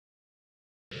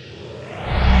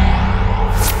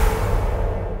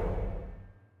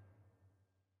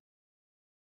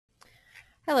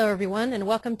Hello everyone, and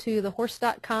welcome to the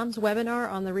Horse.com's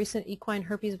webinar on the recent Equine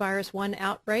Herpesvirus-1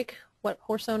 outbreak, What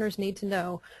Horse Owners Need to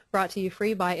Know, brought to you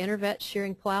free by Intervet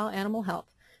Shearing Plow Animal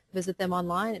Health. Visit them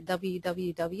online at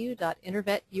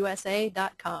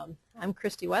www.intervetusa.com. I'm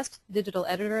Christy West, digital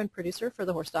editor and producer for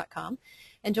the Horse.com,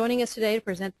 and joining us today to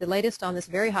present the latest on this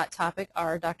very hot topic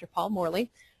are Dr. Paul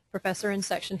Morley, Professor and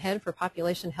Section Head for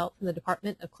Population Health in the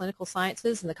Department of Clinical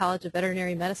Sciences in the College of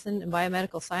Veterinary Medicine and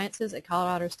Biomedical Sciences at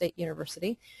Colorado State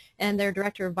University, and their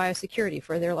Director of Biosecurity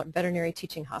for their veterinary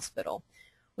teaching hospital.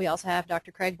 We also have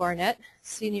Dr. Craig Barnett,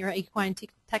 Senior Equine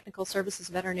Technical Services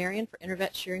Veterinarian for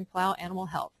Intervet Shearing Plow Animal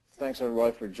Health. Thanks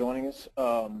everybody for joining us.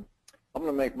 I'm going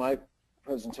to make my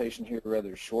presentation here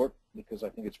rather short because I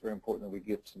think it's very important that we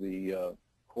get to the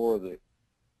core of the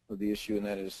issue, and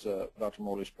that is Dr.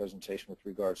 Morley's presentation with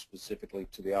regards specifically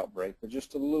to the outbreak, but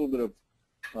just a little bit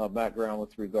of background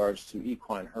with regards to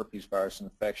equine herpes virus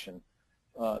infection.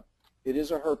 It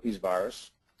is a herpes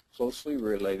virus closely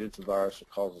related to the virus that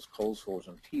causes cold sores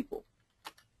in people.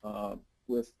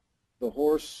 With the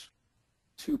horse,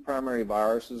 two primary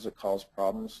viruses that cause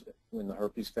problems in the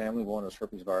herpes family. One is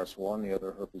Herpesvirus-1, the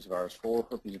other Herpesvirus-4.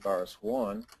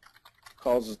 Herpesvirus-1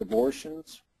 causes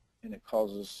abortions, and it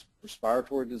causes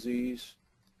respiratory disease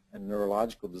and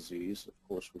neurological disease, of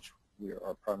course, which we are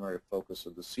our primary focus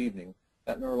of this evening.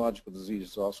 That neurological disease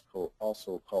is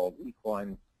also called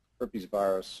equine herpes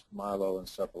virus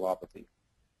myeloencephalopathy.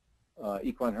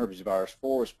 Equine herpes virus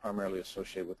 4 is primarily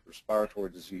associated with respiratory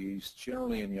disease,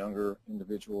 generally in younger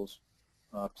individuals.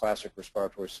 Classic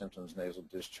respiratory symptoms, nasal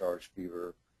discharge,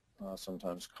 fever,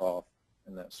 sometimes cough,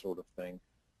 and that sort of thing.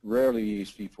 Rarely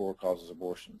EHV-4 causes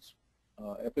abortions.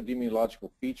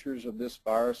 Epidemiological features of this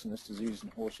virus and this disease in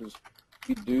horses,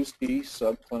 we do see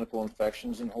subclinical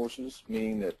infections in horses,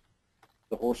 meaning that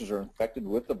the horses are infected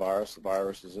with the virus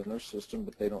is in their system,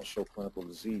 but they don't show clinical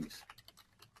disease.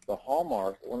 The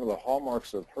hallmark, one of the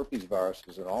hallmarks of herpes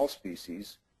viruses in all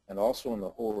species, and also in the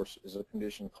horse, is a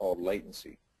condition called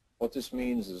latency. What this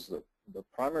means is that the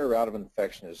primary route of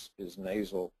infection is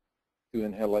nasal through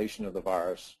inhalation of the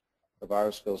virus. The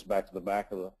virus goes back to the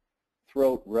back of the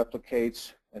throat,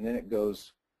 replicates, and then it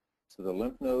goes to the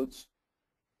lymph nodes,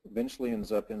 eventually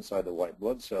ends up inside the white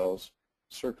blood cells,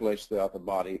 circulates throughout the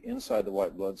body inside the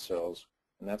white blood cells,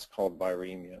 and that's called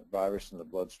viremia, virus in the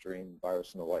bloodstream,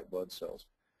 virus in the white blood cells.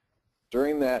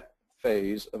 During that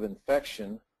phase of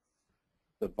infection,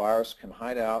 the virus can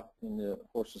hide out in the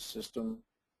horse's system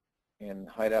and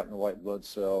hide out in the white blood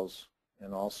cells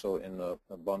and also in a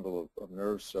bundle of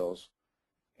nerve cells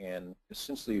and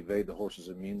essentially evade the horse's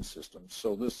immune system.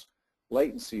 So this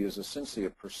latency is essentially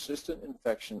a persistent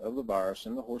infection of the virus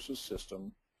in the horse's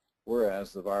system,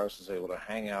 whereas the virus is able to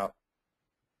hang out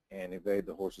and evade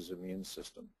the horse's immune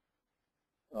system.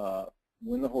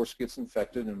 When the horse gets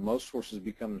infected, and most horses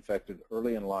become infected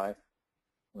early in life,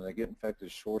 when they get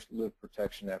infected, short-lived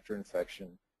protection after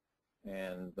infection,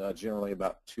 and generally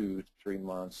about 2 to 3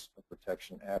 months of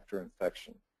protection after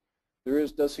infection. There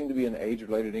does seem to be an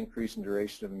age-related increase in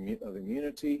duration of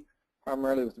immunity,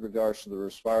 primarily with regards to the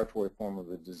respiratory form of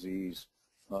the disease.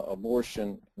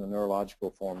 Abortion, in the neurological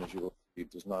form, as you will see,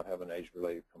 does not have an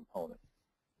age-related component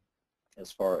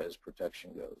as far as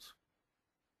protection goes.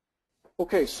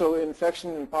 Okay, so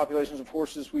infection in populations of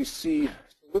horses, we see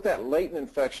with that latent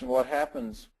infection, what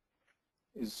happens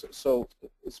is, so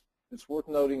it's worth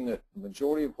noting that the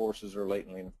majority of horses are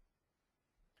latently infected.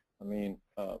 I mean,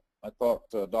 I thought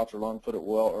Dr. Lund put it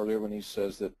well earlier when he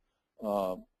says that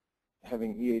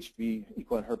having EHV,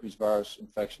 equine herpes virus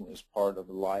infection, is part of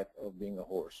the life of being a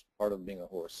horse,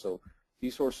 So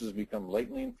these horses become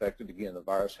latently infected. Again, the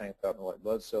virus hangs out in the white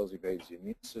blood cells, evades the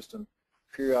immune system.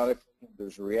 Periodically,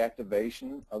 there's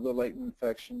reactivation of the latent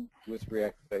infection. With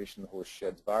reactivation, the horse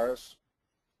sheds virus.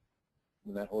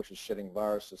 When that horse is shedding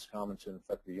virus, it's common to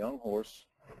infect the young horse.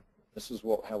 This is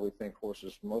how we think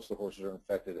horses, most of the horses are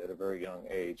infected at a very young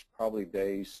age, probably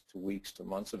days to weeks to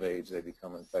months of age they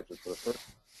become infected for the first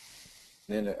time.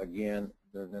 Then again,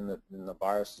 then the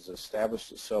virus has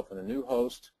established itself in a new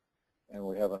host, and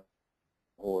we have a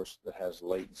horse that has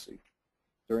latency.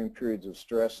 During periods of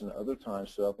stress and other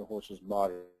times throughout the horse's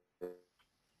body,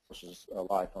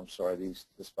 life,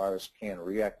 this virus can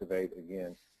reactivate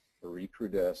again or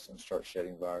recrudesce and start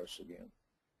shedding virus again.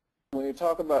 When you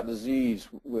talk about disease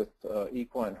with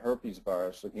equine herpes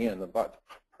virus, again, the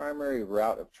primary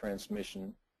route of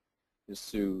transmission is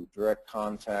through direct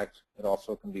contact. It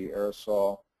also can be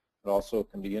aerosol. It also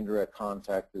can be indirect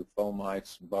contact through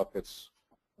fomites, buckets,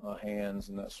 hands,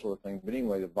 and that sort of thing. But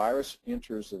anyway, the virus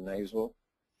enters the nasal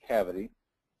cavity,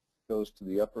 goes to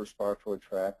the upper respiratory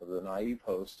tract of the naive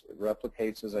host. It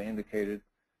replicates, as I indicated,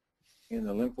 in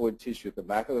the lymphoid tissue at the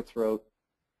back of the throat,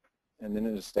 and then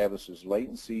it establishes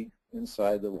latency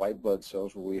inside the white blood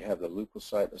cells where we have the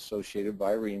leukocyte-associated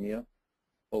viremia,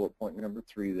 bullet point number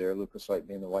 3 there, leukocyte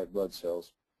being the white blood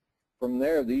cells. From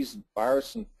there, these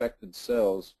virus-infected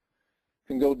cells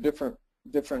can go different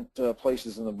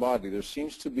places in the body. There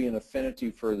seems to be an affinity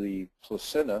for the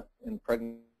placenta in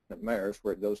pregnant mares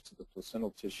where it goes to the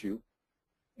placental tissue,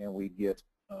 and we get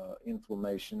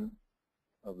inflammation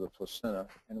of the placenta.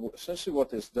 And essentially what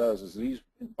this does is these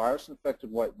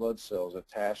virus-infected white blood cells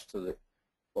attached to the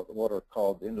what are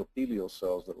called endothelial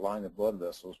cells that line the blood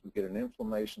vessels. We get an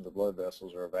inflammation of the blood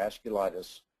vessels or a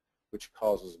vasculitis, which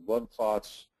causes blood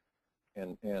clots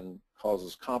and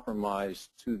causes compromise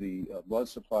to the blood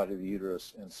supply to the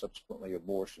uterus and subsequently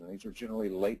abortion. These are generally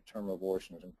late-term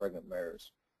abortions in pregnant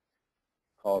mares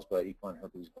caused by Equine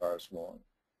Herpesvirus-1.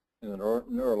 In the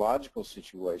neurological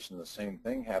situation, the same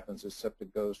thing happens, except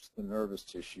it goes to the nervous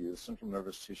tissue, the central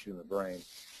nervous tissue in the brain.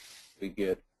 We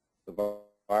get the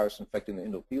virus infecting the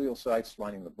endothelial sites,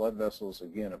 lining the blood vessels,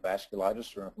 again, a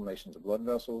vasculitis or inflammation of the blood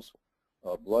vessels,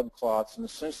 blood clots, and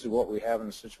essentially what we have in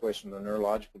a situation of a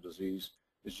neurological disease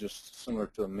is just similar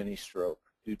to a mini stroke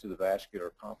due to the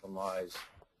vascular compromise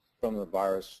from the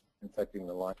virus infecting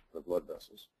the lining of the blood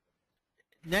vessels.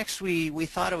 Next, we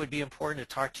thought it would be important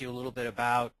to talk to you a little bit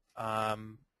about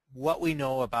what we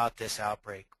know about this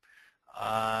outbreak.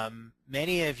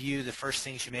 Many of you, the first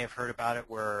things you may have heard about it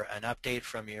were an update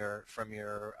from your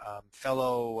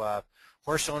fellow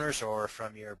horse owners or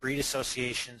from your breed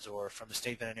associations or from the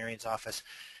state veterinarian's office,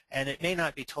 and it may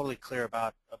not be totally clear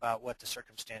about what the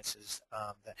circumstances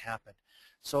that happened.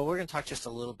 So we're going to talk just a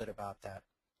little bit about that.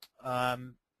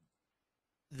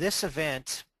 This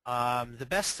event, the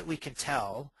best that we can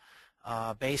tell,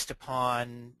 based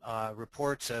upon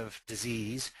reports of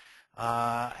disease,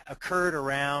 occurred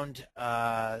around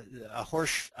a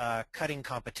horse cutting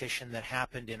competition that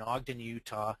happened in Ogden,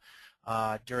 Utah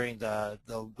during the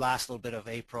last little bit of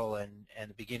April and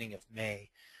the beginning of May.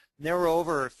 And there were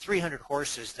over 300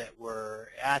 horses that were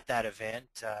at that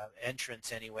event,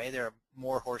 entrants anyway. There are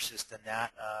more horses than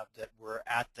that that were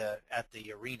at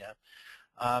the arena.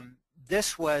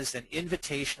 This was an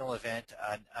invitational event,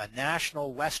 a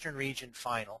national Western region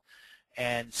final.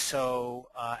 And so,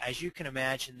 as you can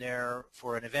imagine, there,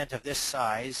 for an event of this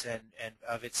size and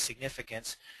of its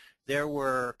significance, there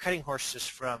were cutting horses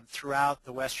from throughout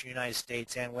the Western United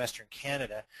States and Western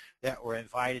Canada that were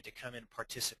invited to come and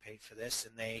participate for this,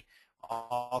 and they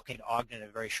all came to Ogden in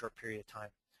a very short period of time.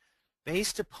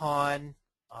 Based upon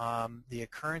the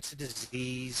occurrence of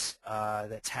disease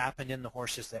that's happened in the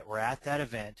horses that were at that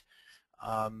event,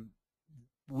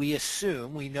 we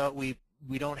assume, we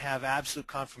don't have absolute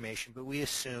confirmation, but we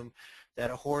assume that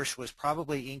a horse was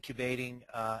probably incubating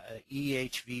an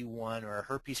EHV-1 or a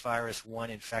Herpesvirus-1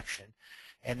 infection,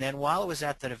 and then while it was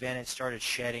at that event, it started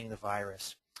shedding the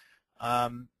virus.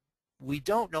 We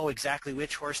don't know exactly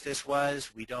which horse this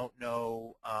was. We don't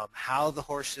know how the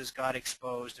horses got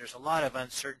exposed. There's a lot of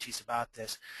uncertainties about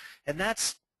this, and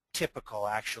that's typical,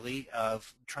 actually,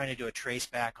 of trying to do a trace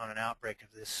back on an outbreak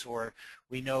of this sort.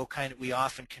 We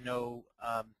often can know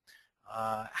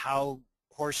how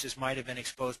horses might have been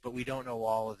exposed, but we don't know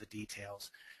all of the details.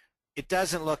 It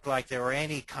doesn't look like there were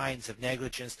any kinds of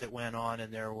negligence that went on,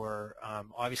 and there were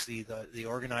obviously the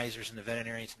organizers and the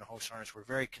veterinarians and the horse owners were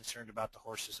very concerned about the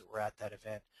horses that were at that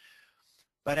event.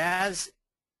 But as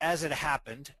it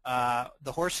happened,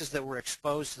 the horses that were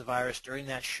exposed to the virus during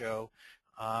that show,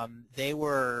 they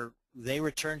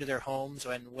returned to their homes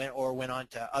and went on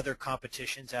to other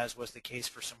competitions, as was the case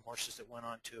for some horses that went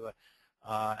on to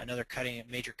another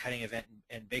major cutting event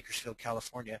in Bakersfield,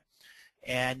 California,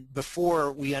 and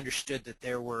before we understood that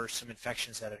there were some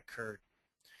infections that had occurred.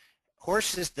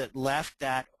 Horses that left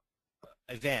that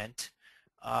event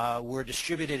were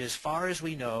distributed, as far as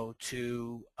we know,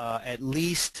 to at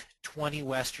least 20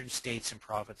 western states and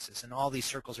provinces, and all these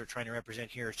circles are trying to represent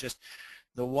here is just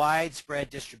the widespread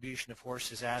distribution of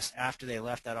horses after they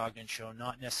left that Ogden show,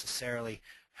 not necessarily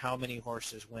how many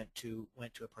horses went to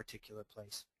a particular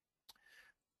place.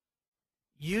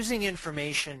 Using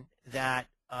information that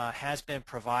has been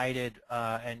provided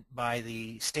by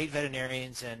the state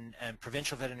veterinarians and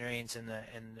provincial veterinarians in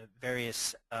the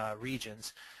various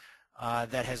regions,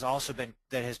 that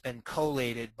has been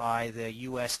collated by the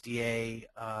USDA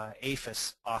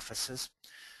APHIS offices,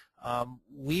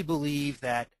 we believe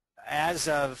that as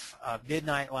of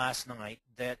midnight last night,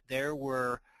 that there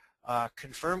were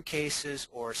confirmed cases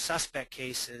or suspect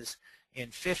cases in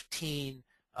 15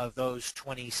 of those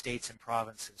 20 states and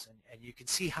provinces, and you can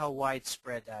see how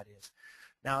widespread that is.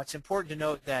 Now, it's important to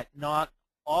note that not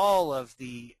all of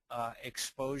the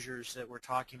exposures that we're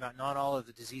talking about, not all of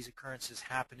the disease occurrences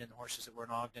happened in the horses that were in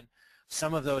Ogden.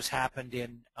 Some of those happened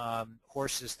in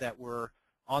horses that were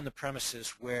on the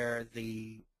premises where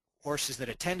the horses that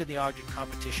attended the Ogden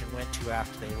competition went to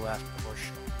after they left the horse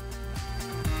show.